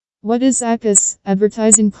What is ACoS,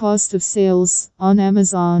 advertising cost of sales, on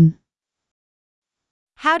Amazon?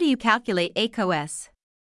 How do you calculate ACoS?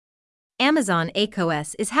 Amazon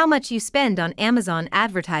ACoS is how much you spend on Amazon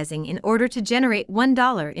advertising in order to generate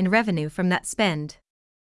 $1 in revenue from that spend.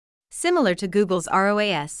 Similar to Google's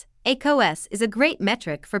ROAS, ACoS is a great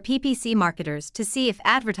metric for PPC marketers to see if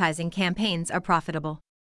advertising campaigns are profitable.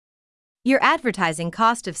 Your advertising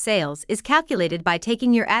cost of sales is calculated by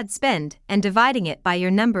taking your ad spend and dividing it by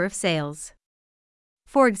your number of sales.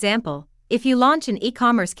 For example, if you launch an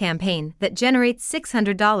e-commerce campaign that generates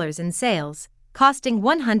 $600 in sales, costing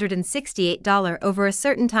 $168 over a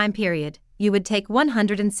certain time period, you would take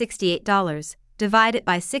 $168, divide it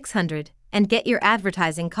by 600, and get your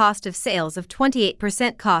advertising cost of sales of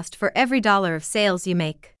 28% cost for every dollar of sales you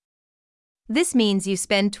make. This means you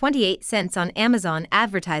spend 28 cents on Amazon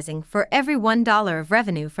advertising for every $1 of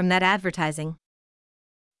revenue from that advertising.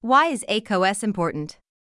 Why is ACoS important?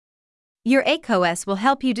 Your ACoS will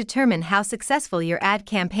help you determine how successful your ad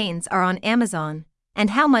campaigns are on Amazon and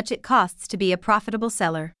how much it costs to be a profitable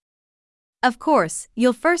seller. Of course,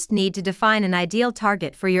 you'll first need to define an ideal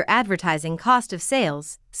target for your advertising cost of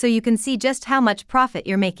sales so you can see just how much profit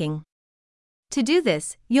you're making. To do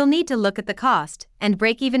this, you'll need to look at the cost and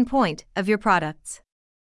break-even point of your products.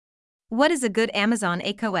 What is a good Amazon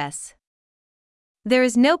ACoS? There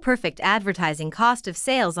is no perfect advertising cost of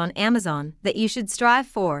sales on Amazon that you should strive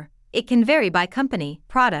for. It can vary by company,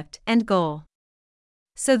 product, and goal.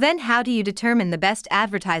 So then how do you determine the best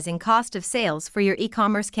advertising cost of sales for your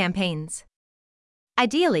e-commerce campaigns?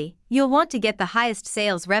 Ideally, you'll want to get the highest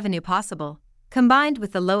sales revenue possible, combined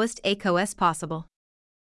with the lowest ACoS possible.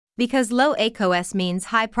 Because low ACoS means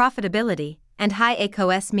high profitability, and high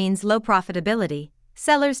ACoS means low profitability,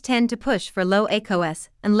 sellers tend to push for low ACoS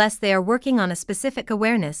unless they are working on a specific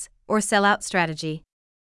awareness or sellout strategy.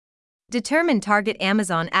 Determine target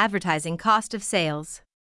Amazon advertising cost of sales.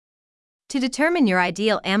 To determine your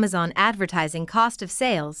ideal Amazon advertising cost of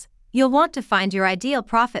sales, you'll want to find your ideal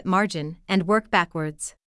profit margin and work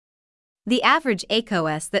backwards. The average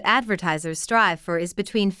ACoS that advertisers strive for is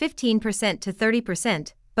between 15% to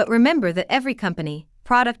 30%, but remember that every company,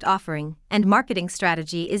 product offering, and marketing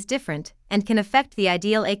strategy is different and can affect the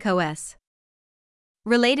ideal ACoS.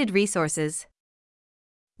 Related resources.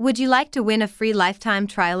 Would you like to win a free lifetime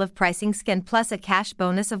trial of Pricing Scan plus a cash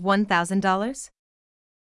bonus of $1,000?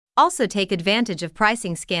 Also take advantage of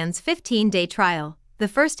Pricing Scan's 15-day trial, the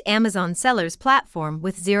first Amazon sellers platform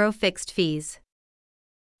with zero fixed fees.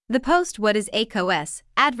 The post What is ACoS,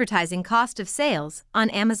 advertising cost of sales, on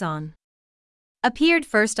Amazon, appeared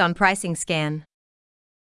first on Pricing Scan.